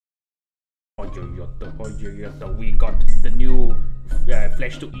We got the new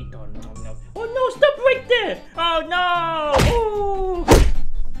flesh to eat. Oh no, no. Oh no, stop right there! Oh no! Ooh.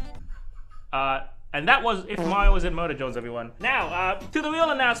 And that was If Mario Was in Murder Drones, everyone. Now, to the real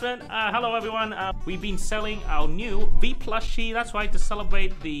announcement. Hello, everyone. We've been selling our new V plushie. That's right, to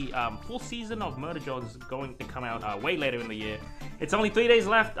celebrate the full season of Murder Drones going to come out way later in the year. It's only 3 days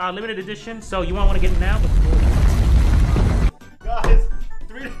left, limited edition, so you won't want to get it now. Guys,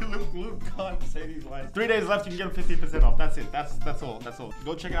 Luke can't say these lines. 3 days left, you can get 15% off. That's it. That's all.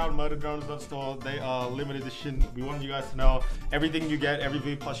 Go check out murderdrones.store. They are limited edition. We wanted you guys to know everything you get, every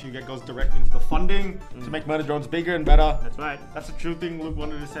V plushie you get goes directly into the funding to make Murder Drones bigger and better. That's right. That's a true thing Luke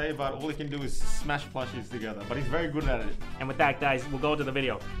wanted to say, but all he can do is smash plushies together. But he's very good at it. And with that, guys, we'll go to the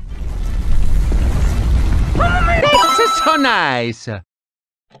video. This is so nice.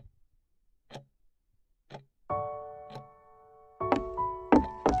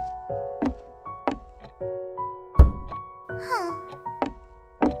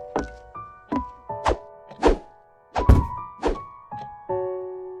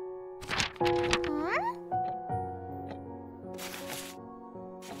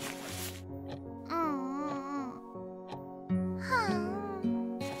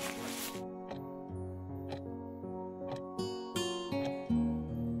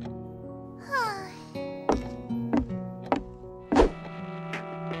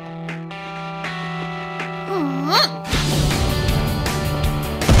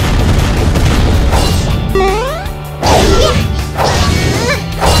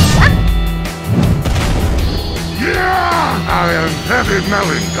 I am very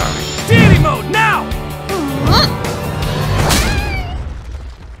melancholy. Deity mode now!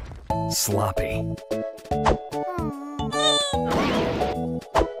 Sloppy.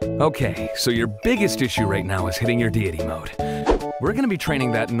 Okay, so your biggest issue right now is hitting your deity mode. We're gonna be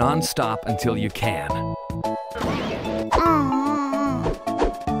training that non-stop until you can.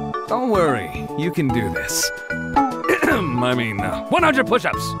 Don't worry, you can do this. I mean, 100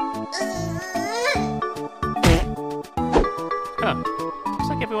 push-ups! Huh. Looks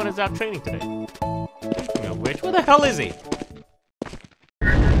like everyone is out training today. Speaking of which, where the hell is he?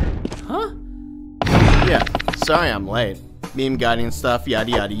 Huh? Yeah, sorry I'm late. Meme guiding stuff, yada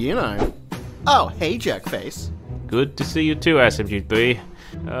yada, you know. Oh, hey jerkface. Good to see you too,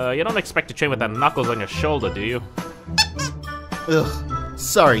 SMG4. You don't expect to train with that knuckles on your shoulder, do you? Ugh,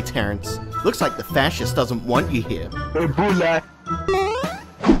 sorry Terrence. Looks like the fascist doesn't want you here.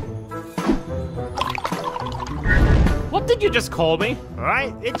 What did you just call me?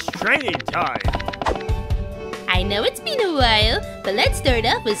 Alright, it's training time. I know it's been a while, but let's start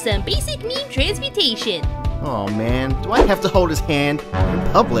off with some basic meme transmutation. Oh man, do I have to hold his hand in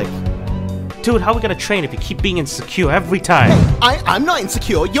public? Dude, how are we gonna train if you keep being insecure every time? Hey, I'm not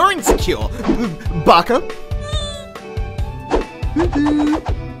insecure, you're insecure, Baka.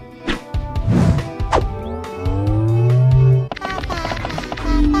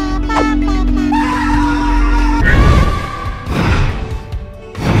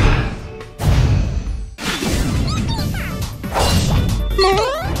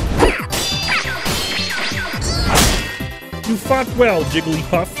 You fought well,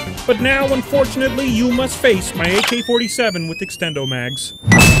 Jigglypuff, but now, unfortunately, you must face my AK-47 with extendo mags.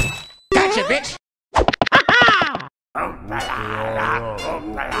 Gotcha, bitch!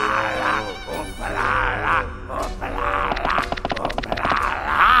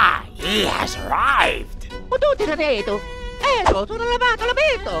 He has arrived!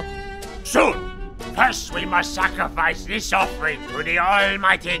 Soon! First we must sacrifice this offering to the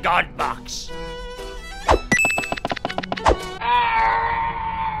almighty God box.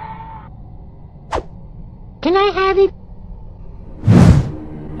 Can I have it?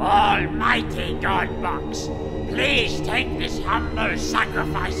 Almighty God box, please take this humble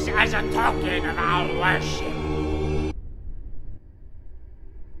sacrifice as a token of our worship.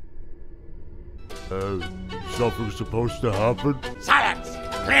 Something's supposed to happen? Silence!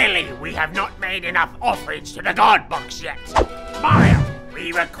 Clearly we have not made enough offerings to the God box yet. Mario,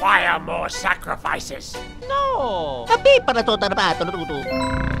 we require more sacrifices. No!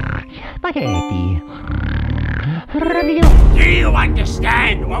 Do you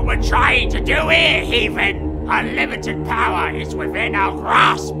understand what we're trying to do here, heathen? Unlimited power is within our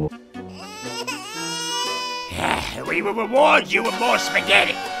grasp. We will reward you with more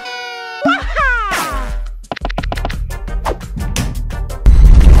spaghetti.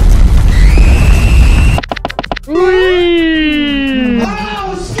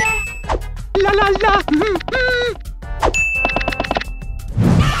 La la la!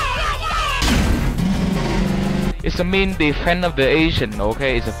 It's a mean Defense of the Asian.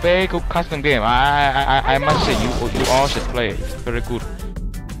 Okay, it's a very good custom game. I must say you all should play it. It's very good.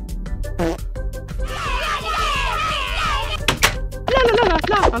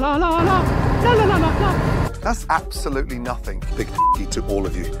 That's absolutely nothing. Big to all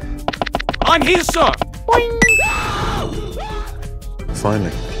of you. I'm here, sir.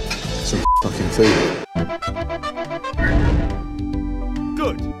 Finally, some fucking food.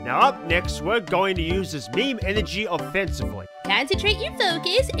 Good. Now up next, we're going to use this meme energy offensively. Concentrate your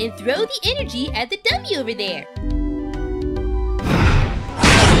focus and throw the energy at the dummy over there.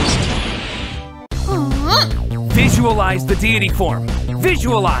 Visualize the deity form.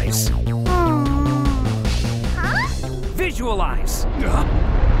 Visualize. Visualize.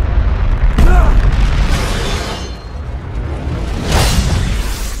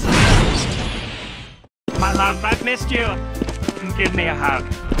 My love, I've missed you. Give me a hug.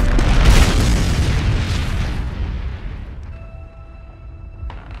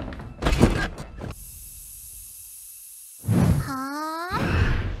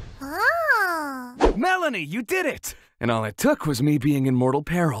 Melanie, you did it! And all it took was me being in mortal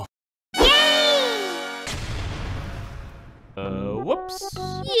peril. Whoops.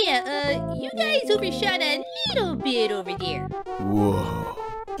 Yeah, you guys overshot a little bit over there. Whoa.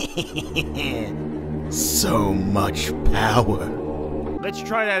 So much power. Let's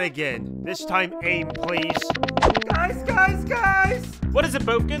try that again. This time aim, please. Guys! What is it,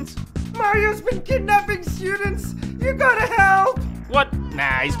 Bofkins? Mario's been kidnapping students! You gotta help! What?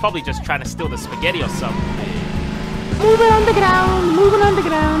 Nah, he's probably just trying to steal the spaghetti or something. Moving on the ground, moving on the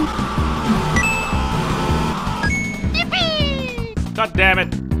ground. Yippee! God damn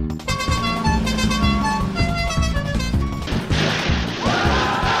it.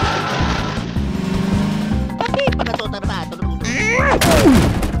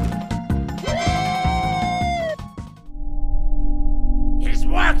 It's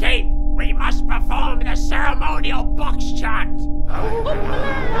working! We must perform the ceremonial box chant!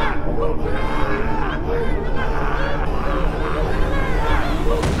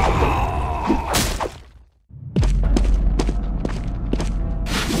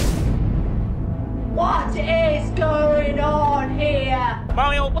 What is going on here?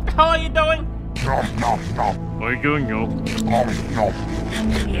 Mario, what the hell are you doing? What are you doing, yo?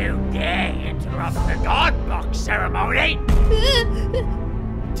 You dare interrupt the God box ceremony?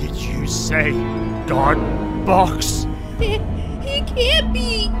 Did you say God box? It can't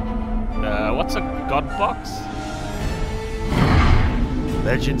be. What's a God box?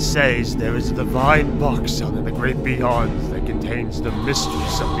 Legend says there is a divine box out in the great beyond that contains the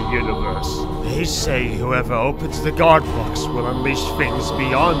mysteries of the universe. They say whoever opens the God box will unleash things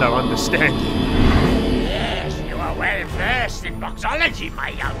beyond our understanding. Yes, you are well versed in boxology, my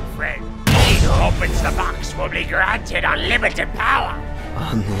young friend. He who opens the box will be granted unlimited power.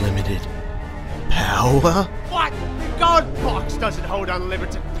 Unlimited power? What? The God box doesn't hold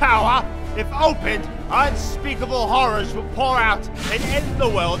unlimited power. If opened, unspeakable horrors will pour out and end the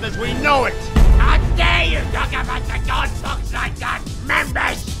world as we know it. How dare you talk about the God box like that?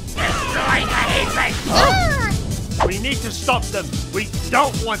 Members, destroy the heathen! We need to stop them. We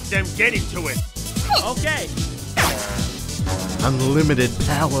don't want them getting to it. Okay. Unlimited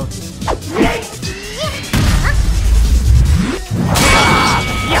power.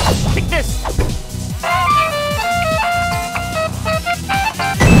 Yeah, take this.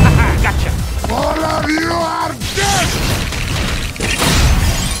 Gotcha. All of you are dead!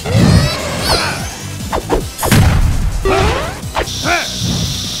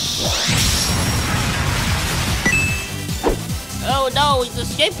 Oh no, he's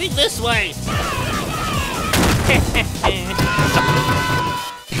escaping this way.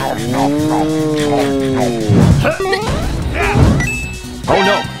 Oh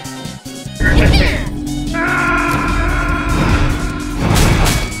no!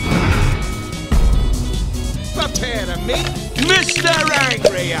 Prepare to meet Mr.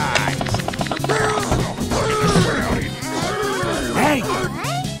 Angry Eyes. Hey!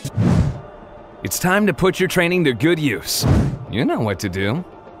 It's time to put your training to good use. You know what to do.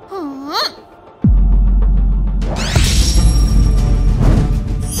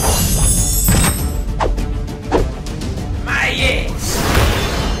 My ears!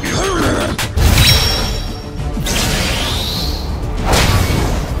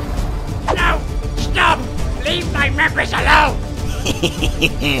 No! Stop! Leave my members alone!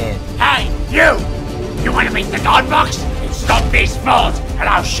 Hey, you! You want to beat the God box? Then stop these fools, and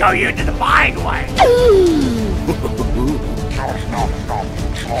I'll show you the divine way!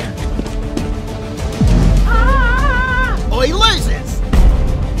 Or he loses!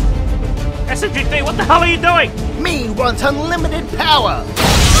 SMG3, what the hell are you doing? Me wants unlimited power!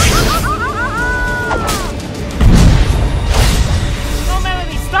 No,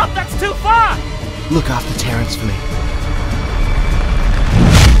 Melanie, stop! That's too far! Look after Terrence for me.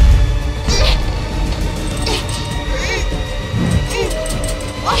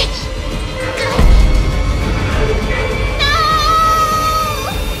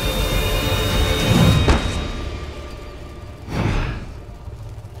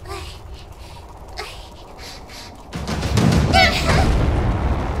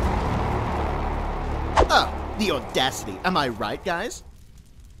 Oh, the audacity. Am I right, guys?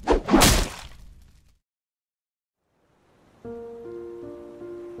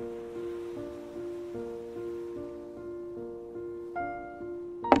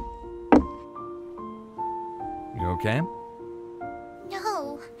 You okay?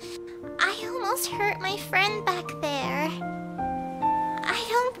 No, I almost hurt my friend back there. I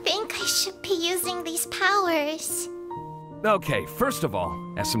don't think I should be using these powers. Okay, first of all,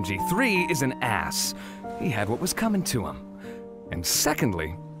 SMG3 is an ass. He had what was coming to him. And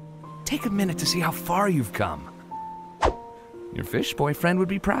secondly, take a minute to see how far you've come. Your fish boyfriend would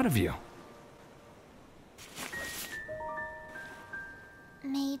be proud of you.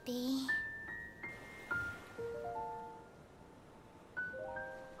 Maybe.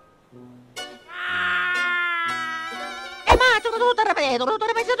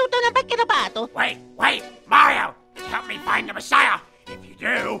 Wait, Mario! Help me find the Messiah! If you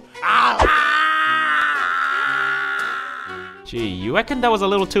do, I'll... Gee, you reckon that was a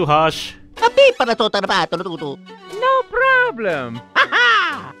little too harsh? No problem.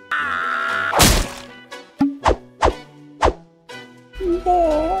 You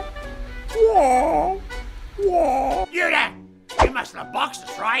there! You must love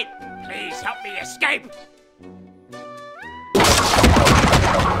boxers, right? Please help me escape!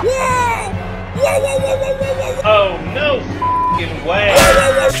 Oh, no f***ing way!